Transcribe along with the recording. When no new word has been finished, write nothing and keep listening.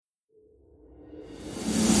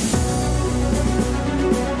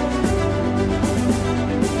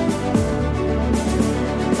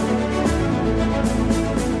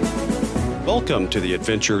Welcome to the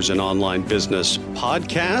Adventures in Online Business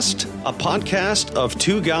podcast, a podcast of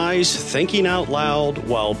two guys thinking out loud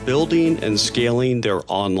while building and scaling their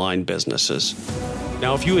online businesses.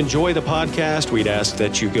 Now, if you enjoy the podcast, we'd ask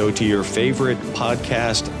that you go to your favorite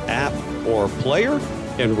podcast app or player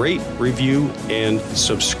and rate, review, and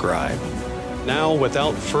subscribe. Now,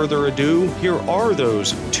 without further ado, here are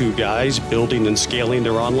those two guys building and scaling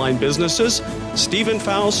their online businesses, Stephen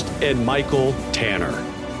Faust and Michael Tanner.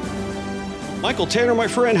 Michael Tanner, my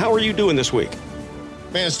friend, how are you doing this week?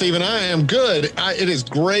 Man, Stephen, I am good. It is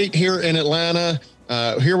great here in Atlanta.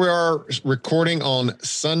 Here we are recording on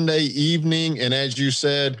Sunday evening. And as you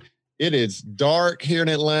said, it is dark here in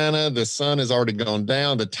Atlanta. The sun has already gone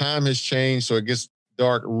down. The time has changed, so it gets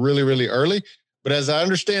dark really, really early. But as I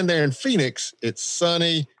understand there in Phoenix, it's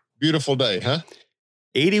sunny, beautiful day, huh?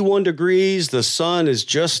 81 degrees. The sun is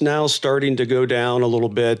just now starting to go down a little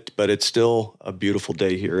bit, but it's still a beautiful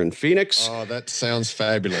day here in Phoenix. Oh, that sounds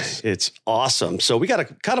fabulous. It's awesome. So we got a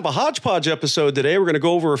kind of a hodgepodge episode today. We're going to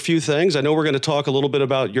go over a few things. I know we're going to talk a little bit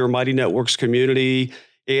about your Mighty Networks community.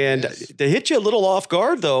 And to hit you a little off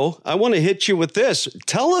guard, though, I want to hit you with this.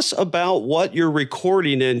 Tell us about what you're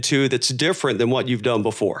recording into that's different than what you've done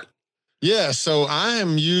before. Yeah, so I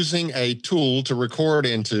am using a tool to record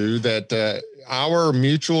into that our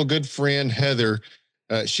mutual good friend, Heather,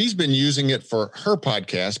 she's been using it for her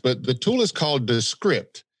podcast, but the tool is called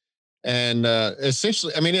Descript. And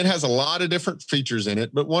essentially, I mean, it has a lot of different features in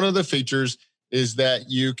it, but one of the features is that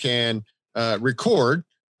you can record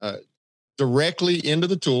directly into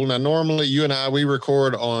the tool. Now, normally you and I, we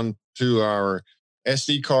record on to our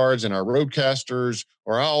SD cards and our Roadcasters,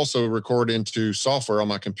 or I also record into software on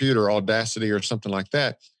my computer, Audacity or something like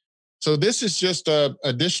that. So this is just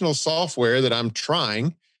additional software that I'm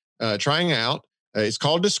trying out. It's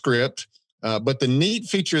called Descript. But the neat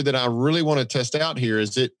feature that I really want to test out here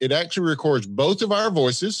is it actually records both of our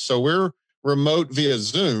voices. So we're remote via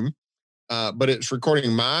Zoom, but it's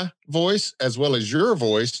recording my voice as well as your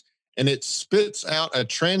voice, and it spits out a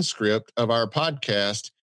transcript of our podcast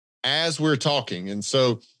as we're talking. And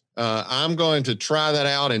so I'm going to try that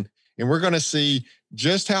out, and we're going to see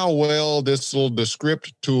just how well this little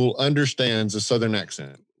Descript tool understands a Southern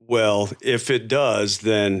accent. Well, if it does,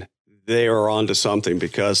 then they are onto something,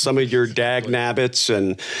 because some of your dag nabbits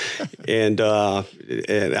and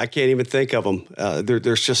I can't even think of them.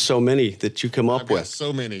 There's just so many that you come up with.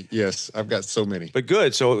 So many. Yes, I've got so many. But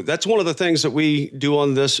good. So that's one of the things that we do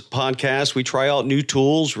on this podcast. We try out new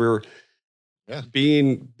tools. We're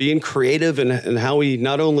being creative in how we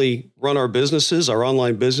not only run our businesses, our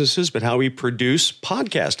online businesses, but how we produce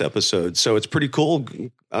podcast episodes. So it's pretty cool.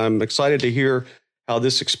 I'm excited to hear how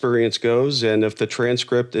this experience goes and if the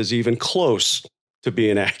transcript is even close to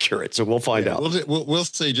being accurate. So we'll find out. We'll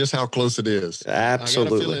see just how close it is.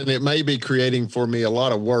 Absolutely. I got a feeling it may be creating for me a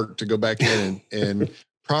lot of work to go back in and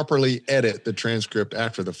properly edit the transcript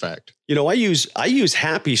after the fact. You know, I use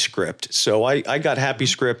HappyScript. So I got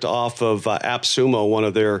HappyScript off of AppSumo, one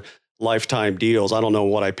of their lifetime deals. I don't know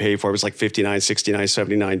what I paid for. It was like $59,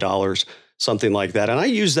 $69, $79, something like that. And I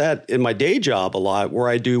use that in my day job a lot, where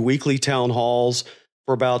I do weekly town halls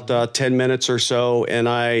for about 10 minutes or so.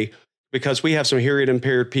 And because we have some hearing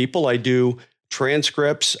impaired people, I do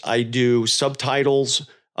transcripts, I do subtitles,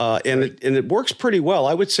 and it works pretty well.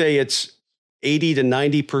 I would say it's 80 to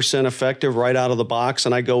 90% effective right out of the box.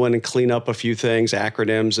 And I go in and clean up a few things,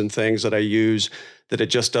 acronyms and things that I use that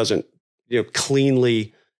it just doesn't,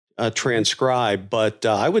 cleanly transcribe. But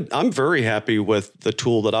I'm very happy with the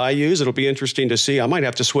tool that I use. It'll be interesting to see. I might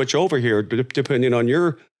have to switch over here depending on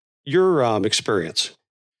your experience.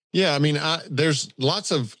 Yeah, I mean, there's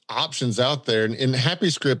lots of options out there. And in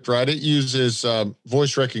HappyScript, right, it uses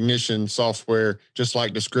voice recognition software, just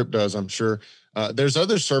like Descript does, I'm sure. There's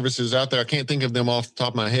other services out there. I can't think of them off the top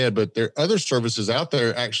of my head, but there are other services out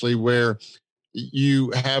there actually where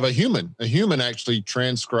you have a human actually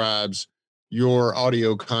transcribes your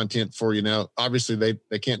audio content for you. Now, obviously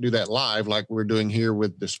they can't do that live like we're doing here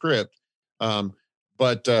with Descript.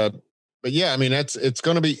 But yeah, I mean, it's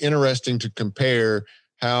going to be interesting to compare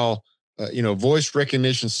how, voice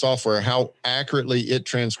recognition software, how accurately it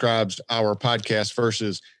transcribes our podcast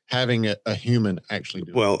versus having a human actually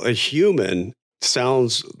do it. Well, a human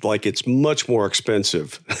sounds like it's much more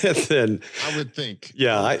expensive than I would think.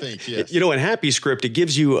 Yeah. I would think, yes. In HappyScript, it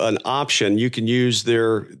gives you an option. You can use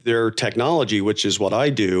their technology, which is what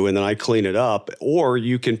I do, and then I clean it up, or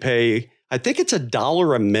you can pay, I think it's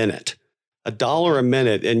 $1 a minute. $1 a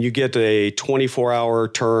minute, and you get a 24-hour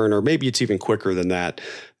turn, or maybe it's even quicker than that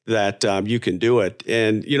you can do it.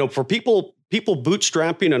 And, for people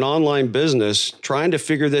bootstrapping an online business, trying to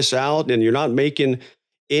figure this out, and you're not making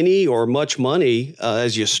any or much money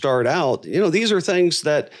as you start out, these are things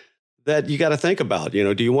that you got to think about.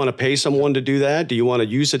 Do you want to pay someone to do that? Do you want to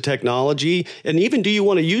use the technology? And even do you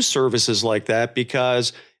want to use services like that?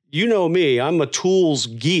 Because you know me, I'm a tools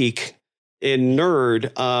geek and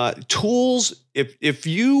nerd. Tools, if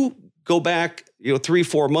you go back,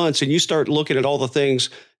 3-4 months and you start looking at all the things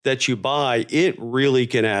that you buy, it really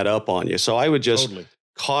can add up on you. So I would just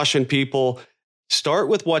caution people, start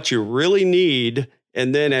with what you really need.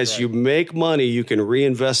 And then as you make money, you can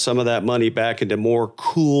reinvest some of that money back into more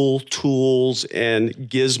cool tools and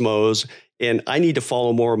gizmos. And I need to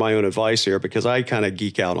follow more of my own advice here because I kind of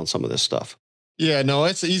geek out on some of this stuff. Yeah, no,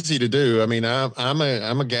 it's easy to do. I mean, I'm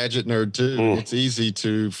a gadget nerd too. It's easy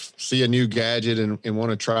to see a new gadget and want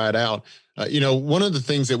to try it out. One of the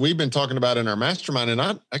things that we've been talking about in our mastermind, and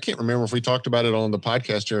I can't remember if we talked about it on the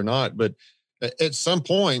podcast here or not, but at some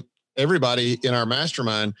point, everybody in our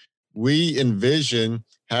mastermind, we envision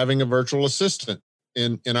having a virtual assistant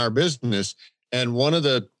in our business. And one of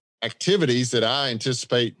the activities that I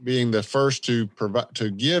anticipate being the first to provide, to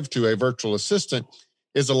give to a virtual assistant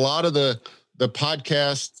is a lot of the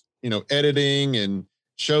podcast, editing and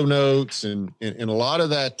show notes and a lot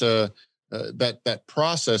of that, that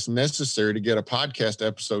process necessary to get a podcast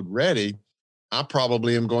episode ready. I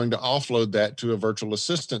probably am going to offload that to a virtual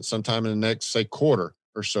assistant sometime in the next, say, quarter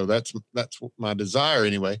or so. That's my desire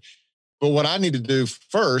anyway. But what I need to do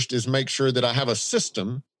first is make sure that I have a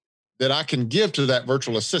system that I can give to that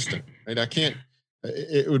virtual assistant. Right?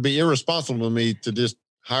 It would be irresponsible of me to just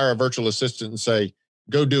hire a virtual assistant and say,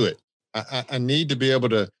 go do it. I need to be able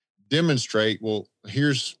to demonstrate, well,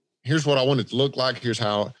 here's what I want it to look like. Here's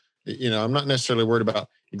how, I'm not necessarily worried about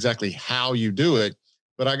exactly how you do it,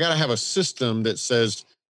 but I got to have a system that says,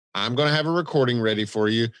 I'm going to have a recording ready for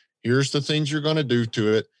you. Here's the things you're going to do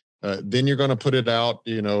to it. Then you're going to put it out,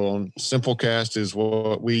 on Simplecast is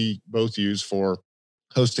what we both use for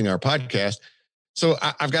hosting our podcast. So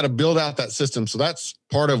I've got to build out that system. So that's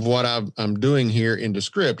part of what I'm doing here in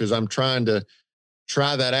Descript is I'm trying to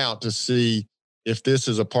try that out to see if this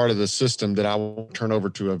is a part of the system that I will turn over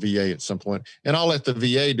to a VA at some point. And I'll let the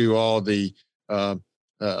VA do all the,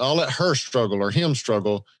 I'll let her struggle or him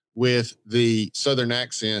struggle with the Southern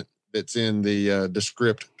accent that's in the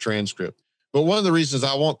Descript transcript. But one of the reasons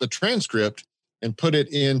I want the transcript and put it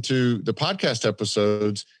into the podcast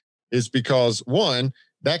episodes is because, one,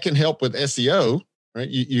 that can help with SEO, right?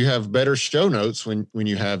 You have better show notes when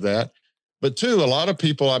you have that. But two, a lot of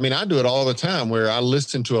people, I do it all the time where I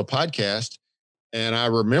listen to a podcast and I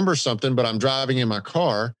remember something, but I'm driving in my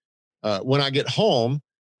car. When I get home,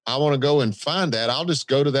 I want to go and find that. I'll just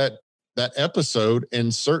go to that episode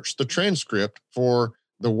and search the transcript for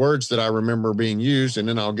the words that I remember being used, and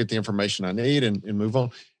then I'll get the information I need and move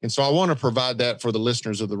on. And so I want to provide that for the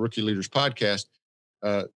listeners of the Rookie Leaders podcast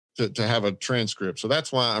to have a transcript. So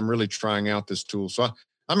that's why I'm really trying out this tool. So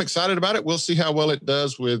I'm excited about it. We'll see how well it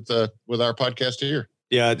does with our podcast here.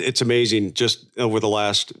 Yeah, it's amazing. Just over the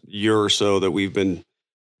last year or so that we've been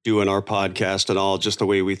doing our podcast and all, just the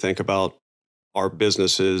way we think about our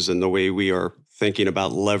businesses and the way we are thinking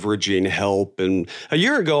about leveraging help. And a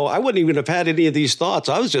year ago, I wouldn't even have had any of these thoughts.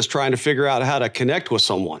 I was just trying to figure out how to connect with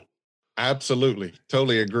someone. Absolutely.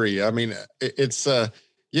 Totally agree. It's, I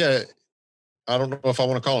don't know if I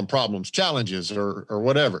want to call them problems, challenges or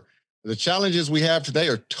whatever. The challenges we have today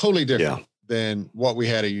are totally different than what we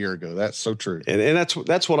had a year ago. That's so true. And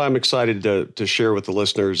that's what I'm excited to share with the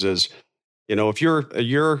listeners is, if you're a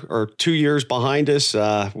year or 2 years behind us,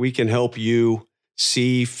 we can help you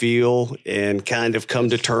see, feel, and kind of come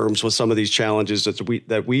to terms with some of these challenges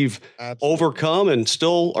that we've overcome and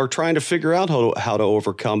still are trying to figure out how to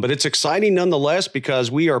overcome. But it's exciting nonetheless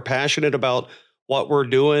because we are passionate about what we're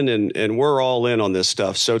doing and we're all in on this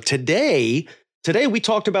stuff. So today we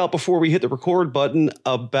talked about, before we hit the record button,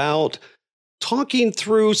 about talking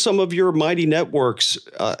through some of your Mighty Networks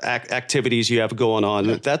activities you have going on.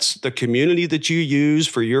 Okay. That's the community that you use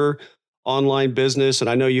for your online business. And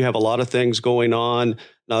I know you have a lot of things going on,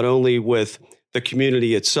 not only with the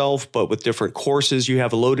community itself, but with different courses you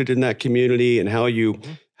have loaded in that community and how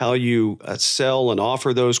you sell and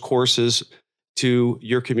offer those courses to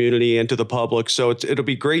your community and to the public. So it'll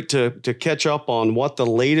be great to catch up on what the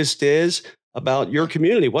latest is about your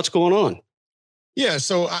community. What's going on? Yeah.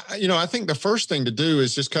 So, I think the first thing to do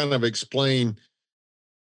is just kind of explain,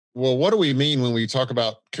 well, what do we mean when we talk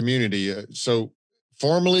about community? So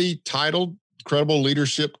formally titled Credible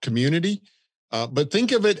Leadership Community, but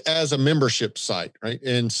think of it as a membership site, right?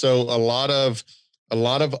 And so a lot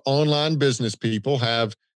of online business people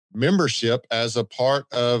have membership as a part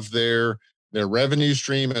of their revenue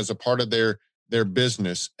stream, as a part of their their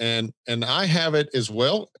business. And I have it as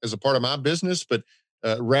well as a part of my business, but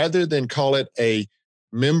rather than call it a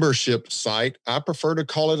membership site, I prefer to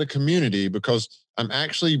call it a community, because I'm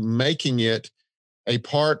actually making it a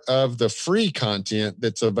part of the free content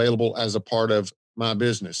that's available as a part of my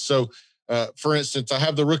business. So, for instance, I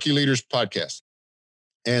have the Rookie Leaders podcast,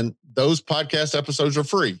 and those podcast episodes are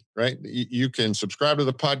free, right? You can subscribe to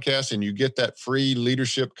the podcast and you get that free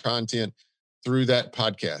leadership content through that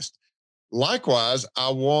podcast. Likewise,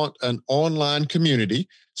 I want an online community.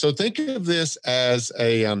 So think of this as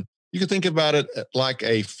you can think about it like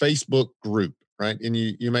a Facebook group, right? And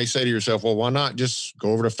you may say to yourself, well, why not just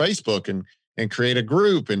go over to Facebook and create a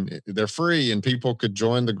group, and they're free and people could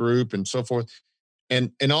join the group and so forth.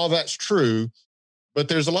 And all that's true, but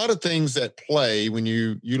there's a lot of things that play when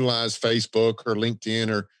you utilize Facebook or LinkedIn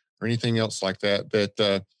or anything else like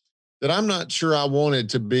that I'm not sure I wanted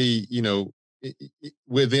to be,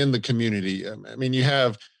 within the community. I mean,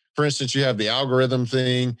 for instance, you have the algorithm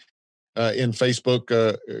thing in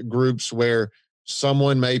Facebook groups where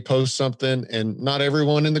someone may post something and not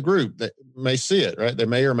everyone in the group that may see it, right? They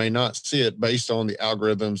may or may not see it based on the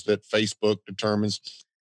algorithms that Facebook determines.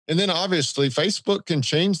 And then obviously Facebook can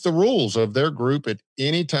change the rules of their group at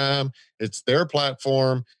any time. It's their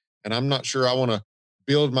platform. And I'm not sure I want to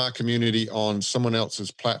build my community on someone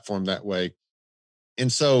else's platform that way.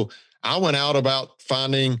 And so I went out about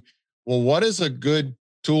finding, well, what is a good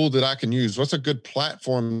tool that I can use? What's a good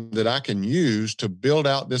platform that I can use to build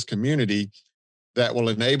out this community that will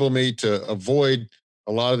enable me to avoid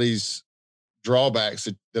a lot of these drawbacks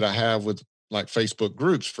that I have with like Facebook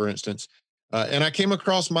groups, for instance. And I came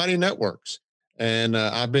across Mighty Networks, and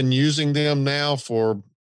I've been using them now for,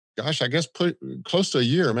 I guess close to a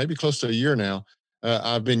year, maybe close to a year now.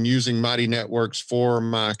 I've been using Mighty Networks for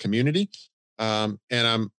my community, and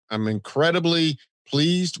I'm incredibly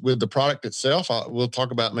pleased with the product itself. We'll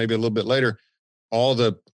talk about maybe a little bit later all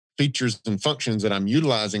the features and functions that I'm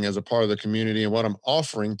utilizing as a part of the community and what I'm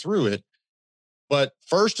offering through it. But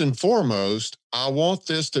first and foremost, I want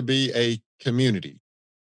this to be a community.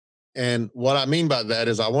 And what I mean by that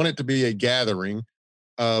is I want it to be a gathering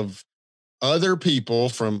of other people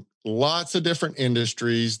from lots of different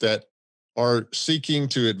industries that are seeking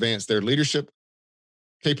to advance their leadership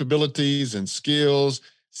capabilities and skills,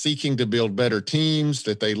 seeking to build better teams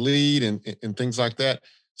that they lead and things like that,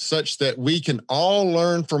 such that we can all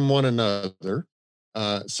learn from one another,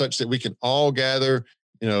 such that we can all gather,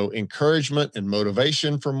 encouragement and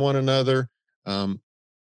motivation from one another.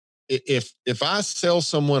 If I sell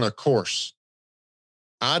someone a course,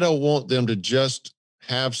 I don't want them to just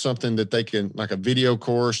have something that they can, like a video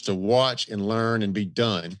course to watch and learn and be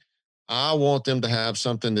done. I want them to have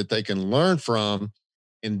something that they can learn from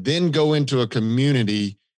and then go into a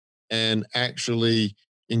community and actually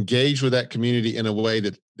engage with that community in a way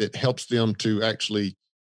that helps them to actually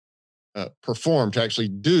perform, to actually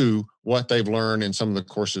do what they've learned in some of the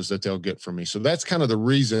courses that they'll get from me. So that's kind of the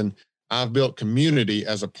reason I've built community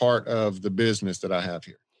as a part of the business that I have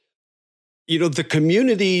here. The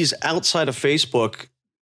communities outside of Facebook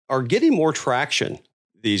are getting more traction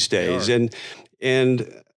these days. And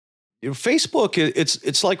Facebook,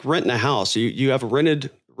 it's like renting a house. You have a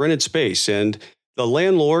rented space, and the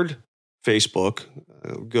landlord, Facebook,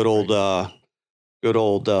 good old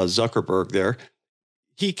Zuckerberg there,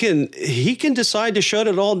 he can decide to shut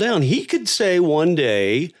it all down. He could say one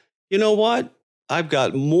day, you know what? I've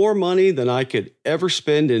got more money than I could ever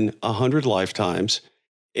spend in 100 lifetimes,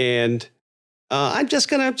 and I'm just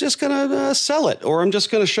gonna sell it, or I'm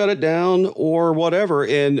just gonna shut it down, or whatever.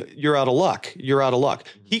 And you're out of luck.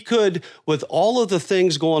 He could, with all of the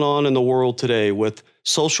things going on in the world today, with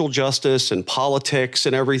social justice and politics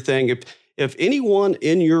and everything, if anyone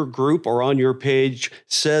in your group or on your page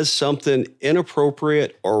says something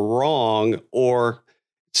inappropriate or wrong or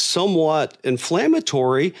somewhat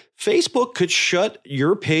inflammatory, Facebook could shut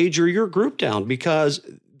your page or your group down because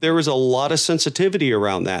there is a lot of sensitivity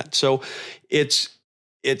around that. So it's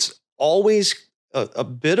always a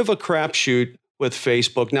bit of a crapshoot with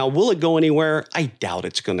Facebook. Now, will it go anywhere? I doubt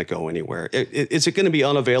it's going to go anywhere. Is it going to be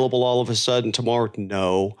unavailable all of a sudden tomorrow?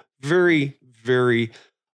 No, very, very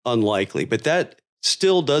unlikely. But that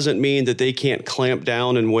still doesn't mean that they can't clamp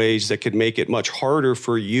down in ways that could make it much harder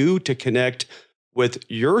for you to connect with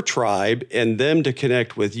your tribe and them to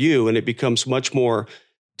connect with you. And it becomes much more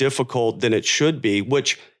difficult than it should be,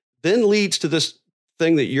 which then leads to this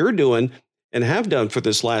thing that you're doing and have done for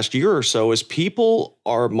this last year or so, is people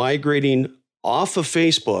are migrating off of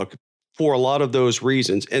Facebook for a lot of those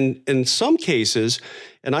reasons. And in some cases,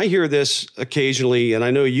 and I hear this occasionally, and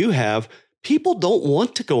I know you have, people don't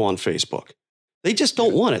want to go on Facebook. They just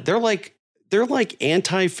don't want it. They're like, they're like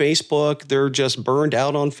anti-Facebook. They're just burned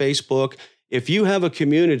out on Facebook. If you have a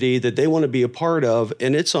community that they want to be a part of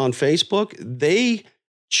and it's on Facebook, they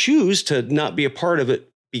choose to not be a part of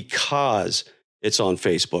it because it's on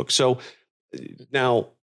Facebook. So now,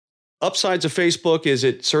 upsides of Facebook is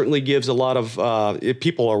it certainly gives a lot of, if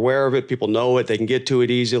people are aware of it, people know it, they can get to it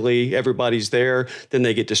easily, everybody's there. Then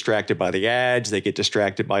they get distracted by the ads, they get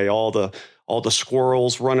distracted by all the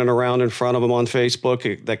squirrels running around in front of them on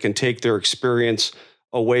Facebook that can take their experience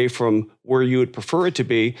away from where you would prefer it to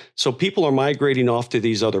be. So people are migrating off to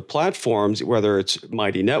these other platforms, whether it's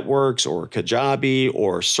Mighty Networks or Kajabi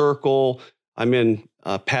or Circle. I'm in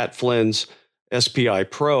Pat Flynn's SPI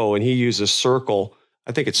Pro, and he uses Circle.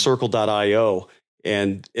 I think it's circle.io,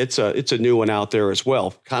 and it's a new one out there as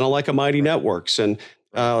well, kind of like a Mighty Networks. And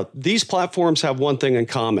these platforms have one thing in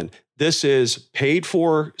common. This is paid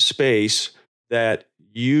for space that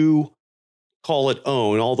you call it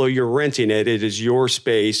own. Although you're renting it, it is your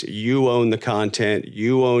space. You own the content.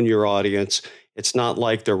 You own your audience. It's not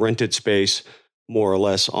like the rented space, more or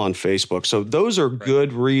less, on Facebook. So those are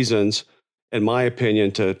good reasons, in my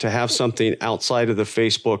opinion, to have something outside of the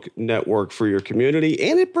Facebook network for your community.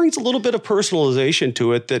 And it brings a little bit of personalization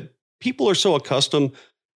to it that people are so accustomed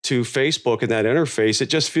to Facebook and that interface.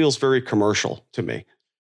 It just feels very commercial to me.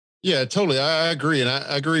 Yeah, totally. I agree. And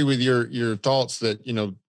I agree with your thoughts that,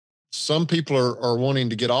 some people are wanting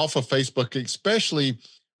to get off of Facebook, especially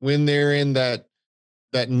when they're in that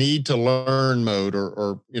need to learn mode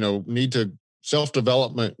or need to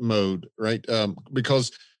self-development mode, right?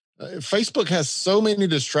 Because Facebook has so many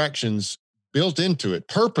distractions built into it,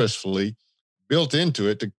 purposefully built into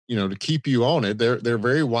it to keep you on it. They're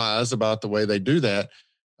very wise about the way they do that.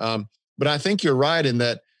 But I think you're right in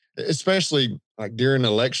that, especially like during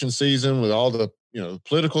election season with all the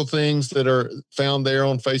political things that are found there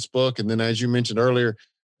on Facebook, and then as you mentioned earlier,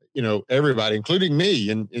 everybody, including me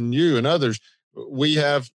and you and others, we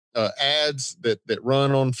have ads that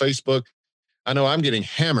run on Facebook. I know I'm getting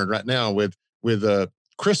hammered right now with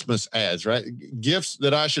Christmas ads, right? Gifts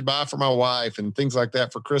that I should buy for my wife and things like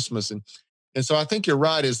that for Christmas. And so I think you're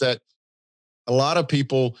right, is that a lot of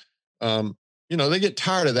people, they get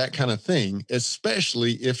tired of that kind of thing,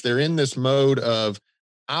 especially if they're in this mode of,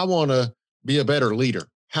 I want to be a better leader.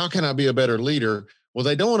 How can I be a better leader? Well,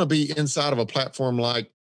 they don't want to be inside of a platform like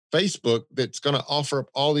Facebook that's going to offer up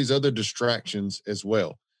all these other distractions as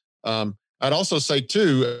well. I'd also say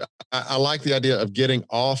too, I like the idea of getting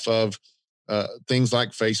off of things like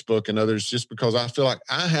Facebook and others, just because I feel like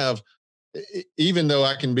I have, even though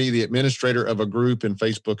I can be the administrator of a group in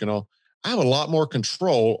Facebook and all, I have a lot more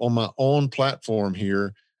control on my own platform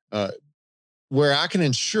here, where I can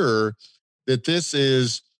ensure that this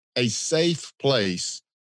is a safe place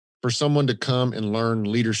for someone to come and learn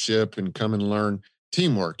leadership and come and learn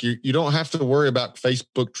teamwork. You don't have to worry about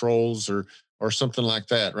Facebook trolls or something like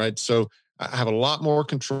that, right? So I have a lot more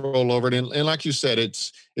control over it. And like you said,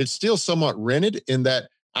 it's still somewhat rented in that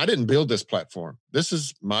I didn't build this platform. This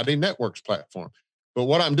is Mighty Networks platform. But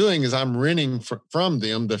what I'm doing is I'm renting from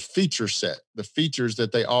them the feature set, the features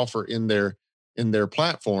that they offer in their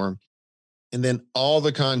platform. And then all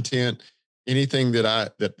the content, anything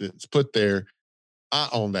that's put there, I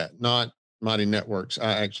own that, not Mighty Networks.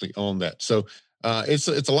 I actually own that. So it's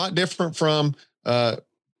a lot different from a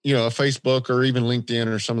Facebook or even LinkedIn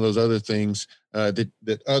or some of those other things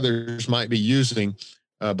that others might be using.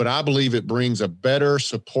 But I believe it brings a better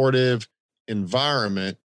supportive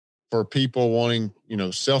environment for people wanting,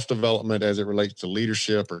 self-development as it relates to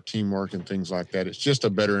leadership or teamwork and things like that. It's just a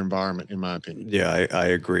better environment, in my opinion. Yeah, I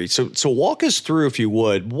agree. So walk us through, if you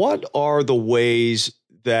would, what are the ways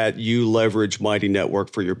that you leverage Mighty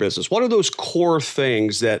Network for your business? What are those core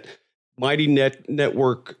things that Mighty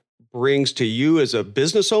Network brings to you as a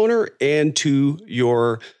business owner and to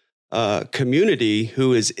your community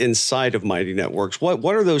who is inside of Mighty Networks?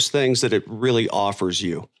 What are those things that it really offers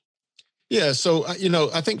you? Yeah. So,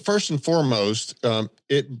 I think first and foremost,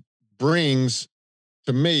 it brings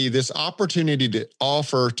to me this opportunity to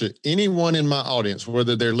offer to anyone in my audience,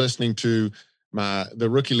 whether they're listening to the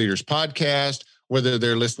Rookie Leaders podcast, whether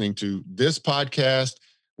they're listening to this podcast,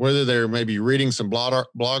 whether they're maybe reading some blog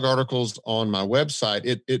articles on my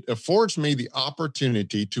website, it affords me the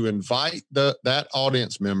opportunity to invite that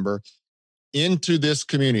audience member into this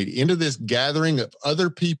community, into this gathering of other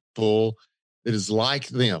people that is like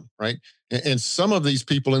them, right? And some of these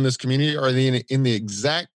people in this community are in the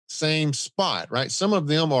exact same spot, right? Some of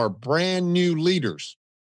them are brand new leaders.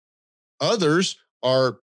 Others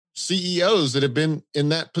are CEOs that have been in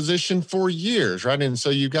that position for years, right? And so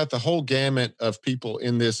you've got the whole gamut of people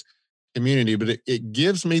in this community, but it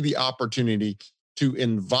gives me the opportunity to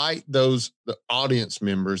invite the audience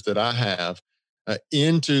members that I have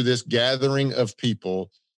into this gathering of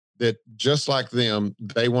people that, just like them,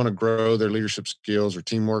 they want to grow their leadership skills or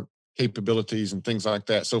teamwork capabilities and things like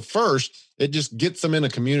that. So first, it just gets them in a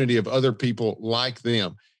community of other people like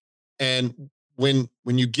them. And when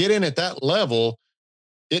you get in at that level,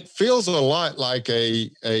 it feels a lot like a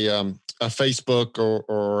Facebook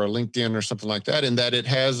or a LinkedIn or something like that, in that it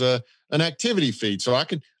has an activity feed. So I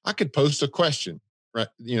could post a question, right,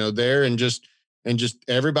 there, and just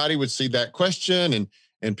everybody would see that question,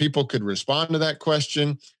 and people could respond to that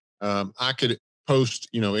question. I could post,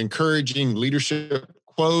 encouraging leadership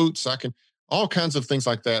quotes. I can, all kinds of things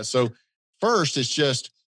like that. So first, it's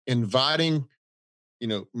just inviting,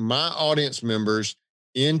 my audience members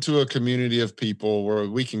into a community of people where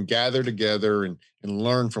we can gather together and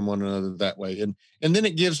learn from one another that way. And then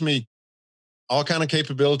it gives me all kind of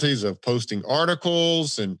capabilities of posting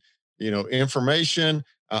articles and, information.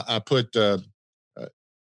 I put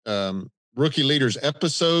Rookie Leaders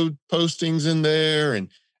episode postings in there, and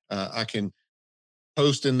I can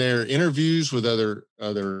post in there interviews with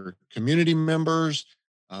other community members,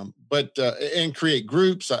 and create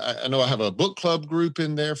groups. I know I have a book club group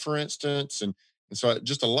in there, for instance, and so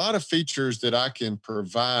just a lot of features that I can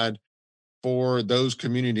provide for those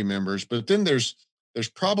community members. But then there's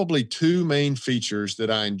probably two main features that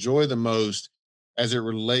I enjoy the most as it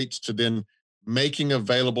relates to then making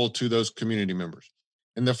available to those community members.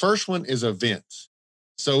 And the first one is events.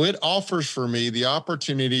 So it offers for me the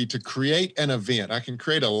opportunity to create an event. I can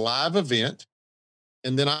create a live event,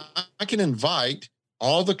 and then I can invite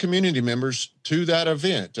all the community members to that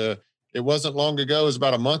event. It wasn't long ago, it was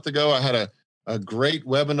about a month ago, I had a great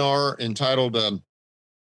webinar entitled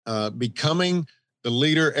Becoming the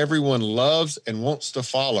Leader Everyone Loves and Wants to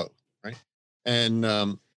Follow, right?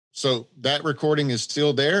 And so that recording is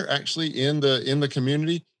still there, actually, in the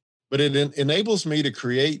community, but it enables me to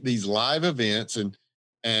create these live events,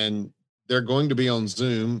 and they're going to be on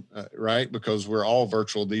Zoom, right? Because we're all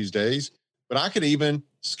virtual these days. But I could even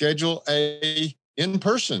schedule a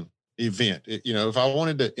in-person event. If I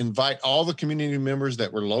wanted to invite all the community members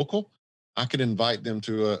that were local, I could invite them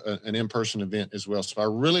to an in-person event as well. So I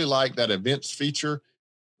really like that events feature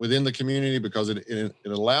within the community, because it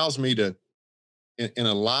allows me to, in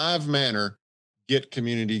a live manner, get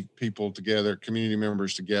community people together, community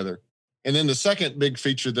members together. And then the second big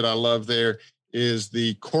feature that I love there is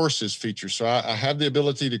the courses feature. So I have the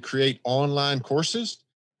ability to create online courses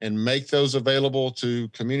and make those available to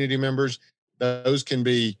community members. Those can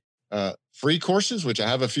be free courses, which I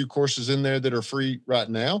have a few courses in there that are free right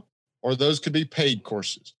now, or those could be paid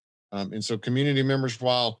courses. And so community members,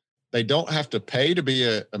 while they don't have to pay to be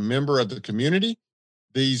a member of the community,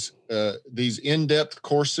 these in-depth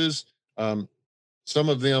courses, some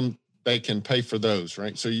of them, they can pay for those,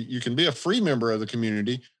 right? So you can be a free member of the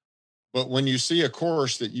community, but when you see a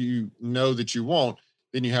course that you know that you want,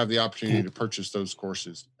 then you have the opportunity to purchase those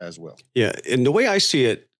courses as well. Yeah. And the way I see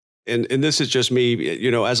it, and this is just me,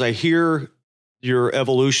 as I hear your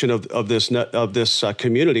evolution of this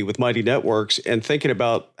community with Mighty Networks, and thinking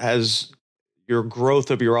about as your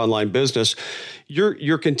growth of your online business,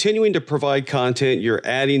 you're continuing to provide content. You're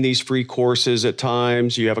adding these free courses at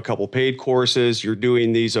times. You have a couple paid courses. You're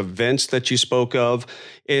doing these events that you spoke of,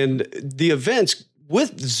 and the events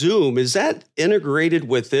with Zoom, is that integrated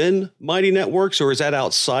within Mighty Networks, or is that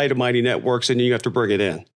outside of Mighty Networks and you have to bring it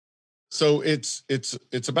in? So it's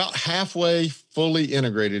about halfway fully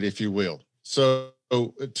integrated, if you will. So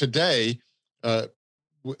today,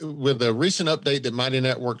 with a recent update that Mighty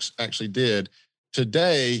Networks actually did,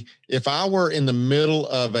 today, if I were in the middle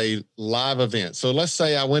of a live event, so let's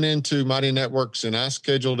say I went into Mighty Networks and I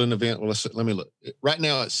scheduled an event. Well, let me look. Right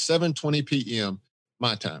now it's 7:20 p.m.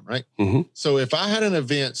 my time, right? Mm-hmm. So if I had an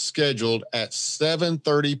event scheduled at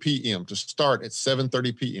 7:30 p.m. to start at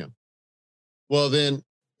 7:30 p.m., well, then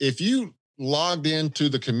if you logged into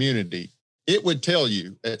the community, it would tell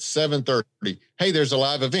you at 7:30, hey, there's a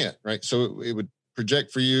live event, right? So it would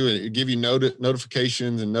project for you, and it would give you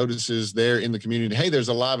notifications and notices there in the community. Hey, there's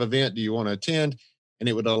a live event. Do you want to attend? And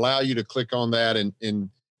it would allow you to click on that and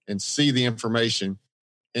see the information.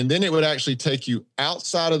 And then it would actually take you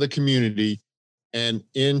outside of the community and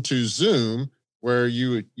into Zoom, where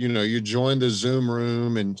you join the Zoom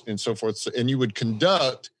room and so forth. And you would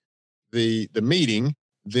conduct the meeting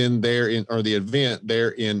then the event there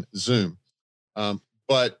in Zoom.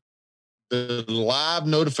 But the live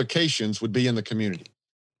notifications would be in the community.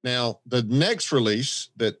 Now, the next release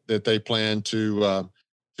that they plan to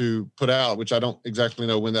put out, which I don't exactly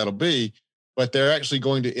know when that'll be, but they're actually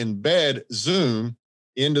going to embed Zoom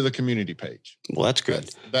into the community page. Well, that's good.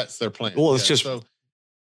 That's their plan. Well, it's just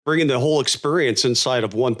bringing the whole experience inside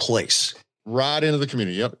of one place. Right into the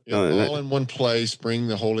community. Yep. All in one place, bring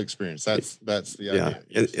the whole experience. That's the idea.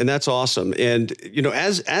 Yes. And that's awesome. And,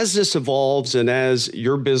 as this evolves and as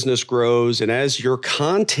your business grows and as your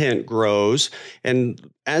content grows, and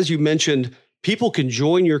as you mentioned, people can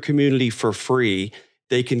join your community for free.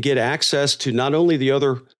 They can get access to not only the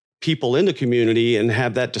other people in the community and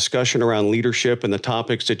have that discussion around leadership and the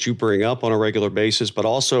topics that you bring up on a regular basis, but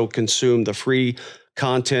also consume the free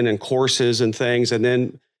content and courses and things, and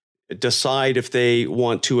then decide if they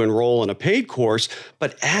want to enroll in a paid course.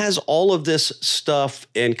 But as all of this stuff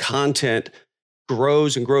and content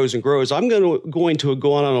grows and grows and grows, I'm going to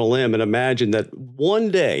go on a limb and imagine that one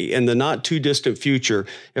day in the not too distant future,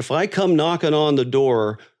 if I come knocking on the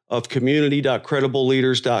door of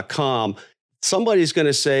community.credibleleaders.com, somebody's going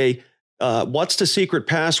to say, what's the secret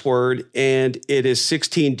password? And it is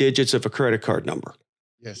 16 digits of a credit card number.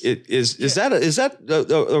 Yes. Is that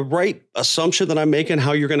a right assumption that I'm making,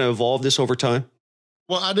 how you're going to evolve this over time?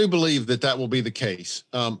 Well, I do believe that will be the case.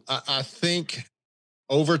 I think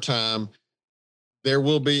over time, there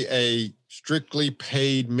will be a strictly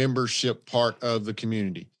paid membership part of the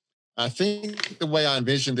community. I think the way I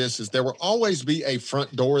envision this is there will always be a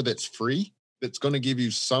front door that's free, that's going to give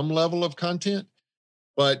you some level of content.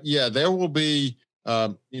 But yeah, there will be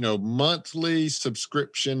monthly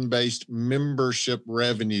subscription-based membership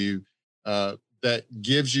revenue that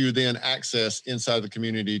gives you then access inside the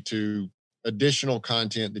community to additional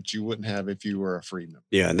content that you wouldn't have if you were a free member.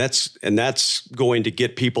 Yeah, and that's going to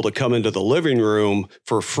get people to come into the living room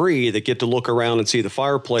for free, that get to look around and see the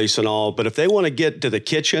fireplace and all. But if they want to get to the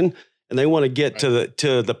kitchen and they want to get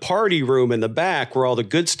to the party room in the back where all the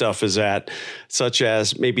good stuff is at, such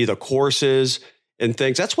as maybe the courses and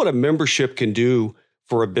things, that's what a membership can do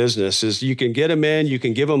for a business. Is you can get them in, you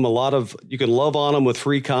can give them you can love on them with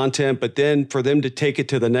free content, but then for them to take it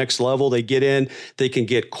to the next level, they get in, they can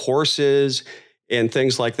get courses and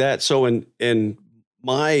things like that. So in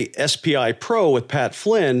my SPI Pro with Pat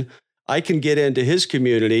Flynn, I can get into his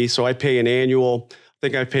community. So I pay an annual, I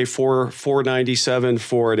think I pay $497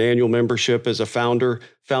 for an annual membership as a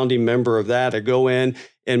founding member of that. I go in,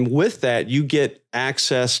 and with that, you get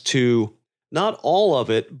access to not all of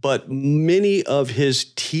it, but many of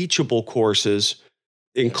his teachable courses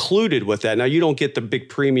included with that. Now, you don't get the big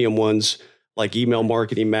premium ones like Email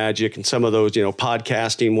Marketing Magic and some of those,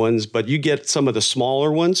 podcasting ones, but you get some of the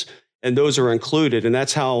smaller ones, and those are included. And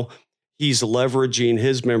that's how he's leveraging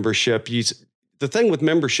his membership. The thing with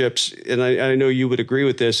memberships, and I know you would agree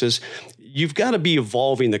with this, is you've got to be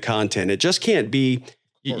evolving the content. It just can't be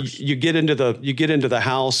you get into the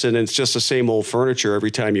house and it's just the same old furniture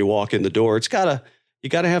every time you walk in the door. You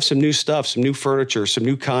got to have some new stuff, some new furniture, some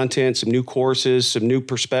new content, some new courses, some new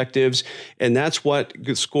perspectives. And that's what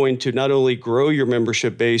is going to not only grow your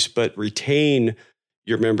membership base, but retain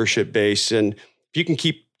your membership base. And if you can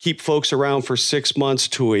keep folks around for 6 months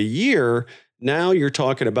to a year, now you're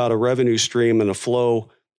talking about a revenue stream and a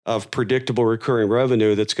flow of predictable recurring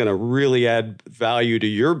revenue that's going to really add value to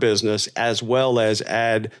your business, as well as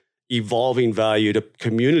add evolving value to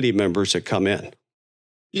community members that come in.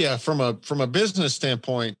 Yeah, from a business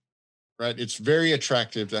standpoint, right, it's very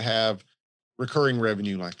attractive to have recurring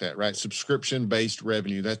revenue like that, right? Subscription-based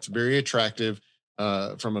revenue. That's very attractive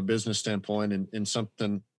from a business standpoint, and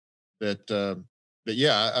something that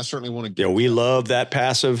I certainly want to get. Yeah, we love that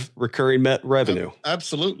passive recurring revenue.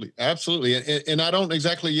 Absolutely. And I don't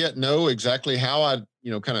exactly yet know exactly how I,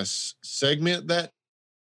 kind of segment that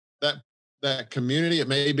community. It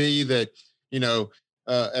may be that,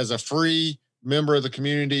 as a free member of the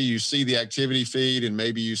community, you see the activity feed and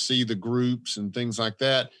maybe you see the groups and things like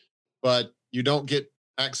that, but you don't get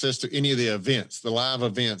access to any of the events, the live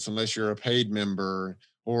events, unless you're a paid member,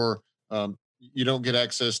 or you don't get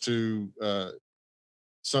access to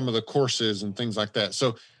some of the courses and things like that.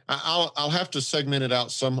 So I'll have to segment it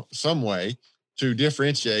out some way to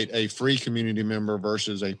differentiate a free community member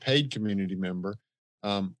versus a paid community member.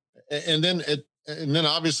 And then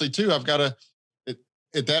obviously too, I've got to,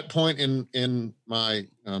 at that point in my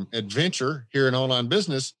adventure here in online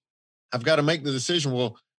business, I've got to make the decision,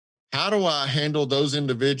 well, how do I handle those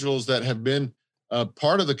individuals that have been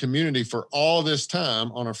part of the community for all this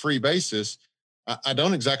time on a free basis? I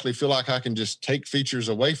don't exactly feel like I can just take features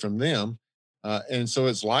away from them. And so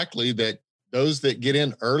it's likely that those that get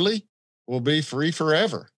in early will be free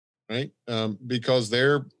forever, right? Because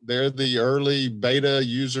they're the early beta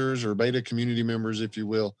users or beta community members, if you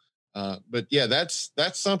will. But yeah, that's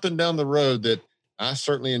something down the road that I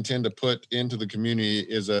certainly intend to put into the community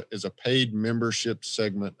is a paid membership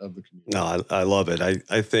segment of the community. No, I love it.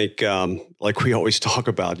 I think, like we always talk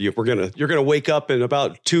about, you're gonna wake up in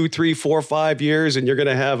about 2, 3, 4, 5 years, and you're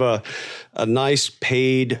gonna have a nice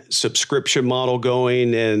paid subscription model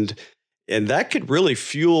going, and that could really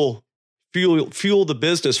fuel the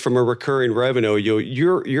business from a recurring revenue.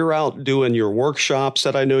 You're out doing your workshops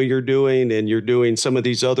that I know you're doing, and you're doing some of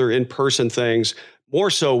these other in-person things,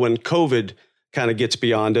 more so when COVID kind of gets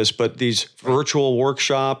beyond us, but these virtual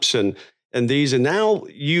workshops and now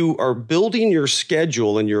you are building your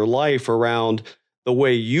schedule and your life around the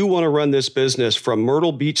way you want to run this business from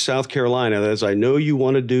Myrtle Beach, South Carolina, as I know you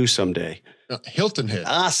want to do someday. Hilton Head.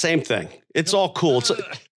 Same thing. It's all cool.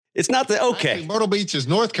 It's not the okay. Myrtle Beach is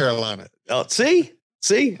North Carolina. See.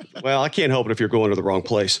 Well, I can't help it if you're going to the wrong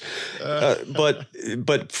place.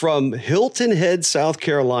 But from Hilton Head, South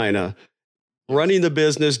Carolina, running the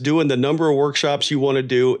business, doing the number of workshops you want to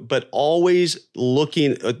do, but always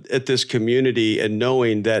looking at this community and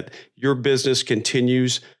knowing that your business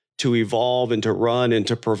continues to evolve and to run and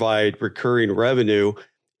to provide recurring revenue.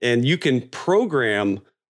 And you can program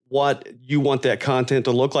what you want that content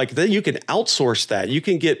to look like. Then you can outsource that. You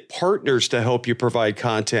can get partners to help you provide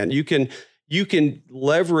content. You can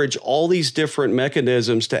leverage all these different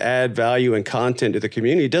mechanisms to add value and content to the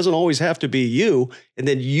community. It doesn't always have to be you. And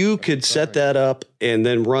then you could set that up and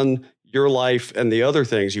then run your life and the other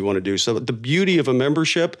things you want to do. So the beauty of a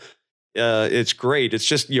membership, it's great. It's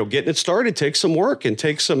just, getting it started takes some work and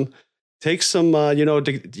takes some, to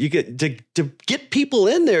get people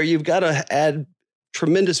in there, you've got to add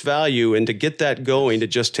tremendous value. And to get that going, it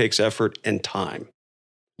just takes effort and time.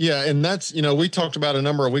 Yeah. And that's, we talked about a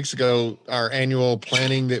number of weeks ago, our annual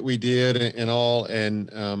planning that we did and all. And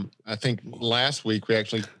I think last week we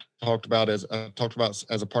actually talked about as a part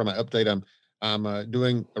of my update, I'm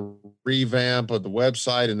doing a revamp of the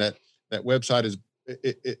website, and that website is,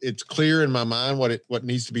 it's clear in my mind what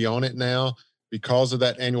needs to be on it now because of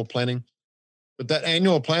that annual planning. But that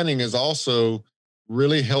annual planning has also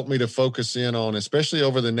really helped me to focus in on, especially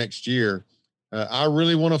over the next year, I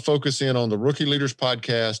really want to focus in on the Rookie Leaders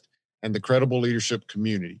Podcast and the Credible Leadership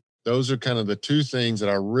Community. Those are kind of the two things that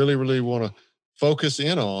I really, really want to focus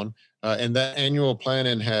in on. And that annual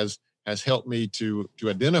planning has helped me to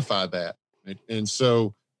identify that. And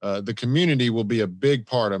so the community will be a big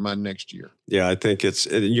part of my next year. Yeah, I think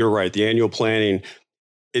you're right. The annual planning,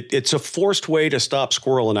 it's a forced way to stop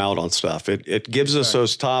squirreling out on stuff. It gives us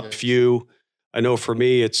those top few. I know for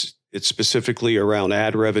me, it's specifically around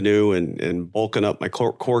ad revenue and bulking up my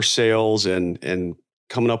course sales and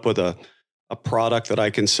coming up with a product that I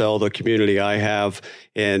can sell the community I have.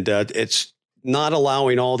 And it's not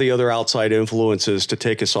allowing all the other outside influences to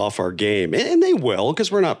take us off our game. And they will, because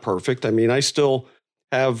we're not perfect. I mean, I still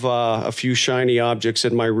have a few shiny objects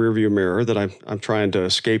in my rearview mirror that I'm trying to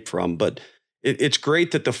escape from. But it's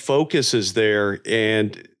great that the focus is there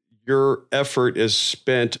and your effort is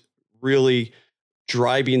spent really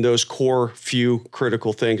driving those core few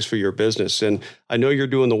critical things for your business. And I know you're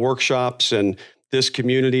doing the workshops and this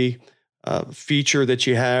community feature that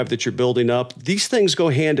you have that you're building up. These things go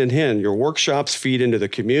hand in hand. Your workshops feed into the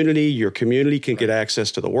community. Your community can get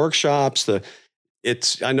access to the workshops.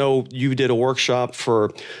 I know you did a workshop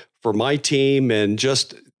for my team, and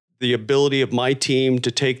just the ability of my team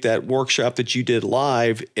to take that workshop that you did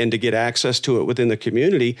live and to get access to it within the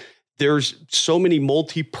community. There's so many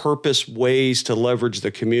multi-purpose ways to leverage the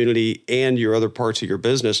community and your other parts of your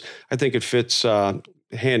business. I think it fits hand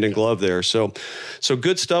in glove there. So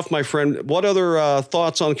good stuff, my friend. What other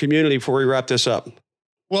thoughts on community before we wrap this up?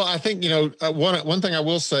 Well, I think, one thing I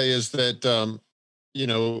will say is that,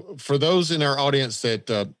 for those in our audience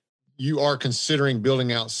that you are considering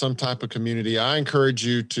building out some type of community, I encourage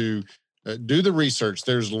you to do the research.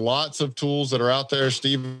 There's lots of tools that are out there.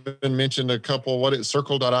 Stephen mentioned a couple.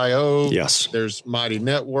 Circle.io. Yes. There's Mighty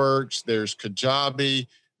Networks. There's Kajabi.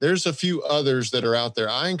 There's a few others that are out there.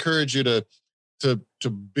 I encourage you to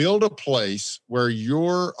build a place where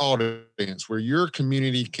your audience, where your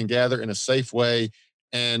community can gather in a safe way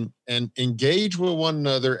and engage with one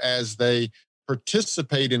another as they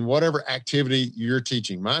participate in whatever activity you're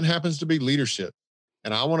teaching. Mine happens to be leadership,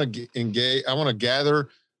 and I want to engage. I want to gather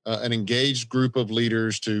an engaged group of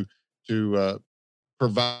leaders to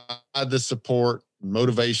provide the support,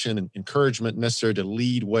 motivation, and encouragement necessary to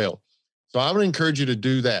lead well. So I would encourage you to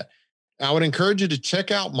do that. I would encourage you to check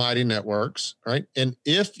out Mighty Networks, right? And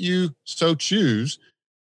if you so choose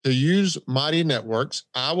to use Mighty Networks,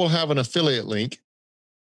 I will have an affiliate link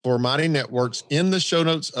for Mighty Networks in the show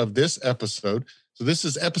notes of this episode. So this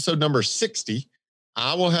is episode number 60.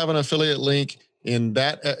 I will have an affiliate link in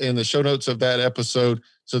the show notes of that episode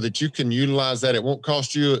so that you can utilize that. It won't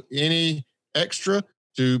cost you any extra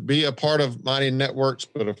to be a part of Mighty Networks,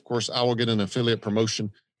 but of course I will get an affiliate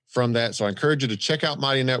promotion from that. So I encourage you to check out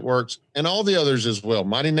Mighty Networks and all the others as well.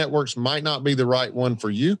 Mighty Networks might not be the right one for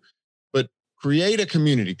you, but create a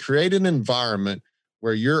community, create an environment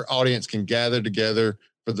where your audience can gather together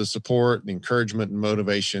for the support, the encouragement, and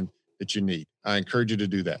motivation that you need. I encourage you to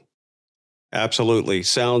do that. Absolutely.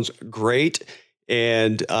 Sounds great.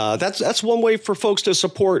 And that's one way for folks to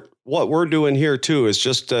support what we're doing here too, is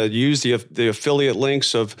just use the affiliate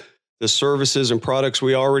links of the services and products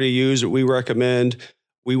we already use that we recommend.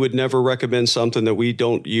 We would never recommend something that we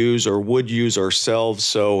don't use or would use ourselves.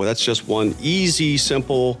 So that's just one easy,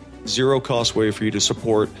 simple, zero cost way for you to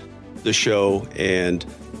support the show and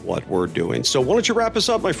what we're doing. So why don't you wrap us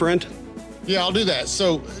up, my friend? Yeah, I'll do that.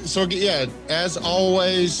 So yeah, as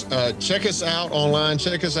always, check us out online.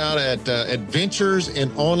 Check us out at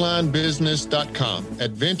adventuresinonlinebusiness.com.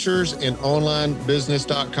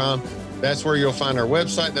 Adventuresinonlinebusiness.com. That's where you'll find our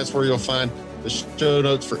website. That's where you'll find the show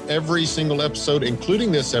notes for every single episode,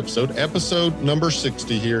 including this episode number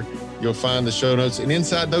 60 here. You'll find the show notes. And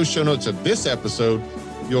inside those show notes of this episode,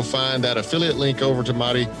 you'll find that affiliate link over to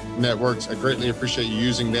Mighty Networks. I greatly appreciate you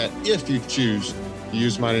using that if you choose to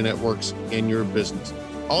use Mighty Networks in your business.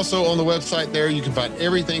 Also on the website there, you can find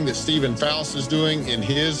everything that Stephen Faust is doing in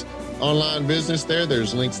his online business there.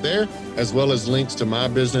 There's links there, as well as links to my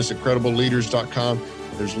business at credibleleaders.com.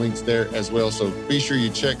 There's links there as well. So be sure you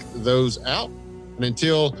check those out. And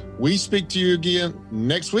until we speak to you again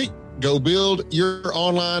next week, go build your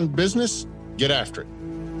online business. Get after it.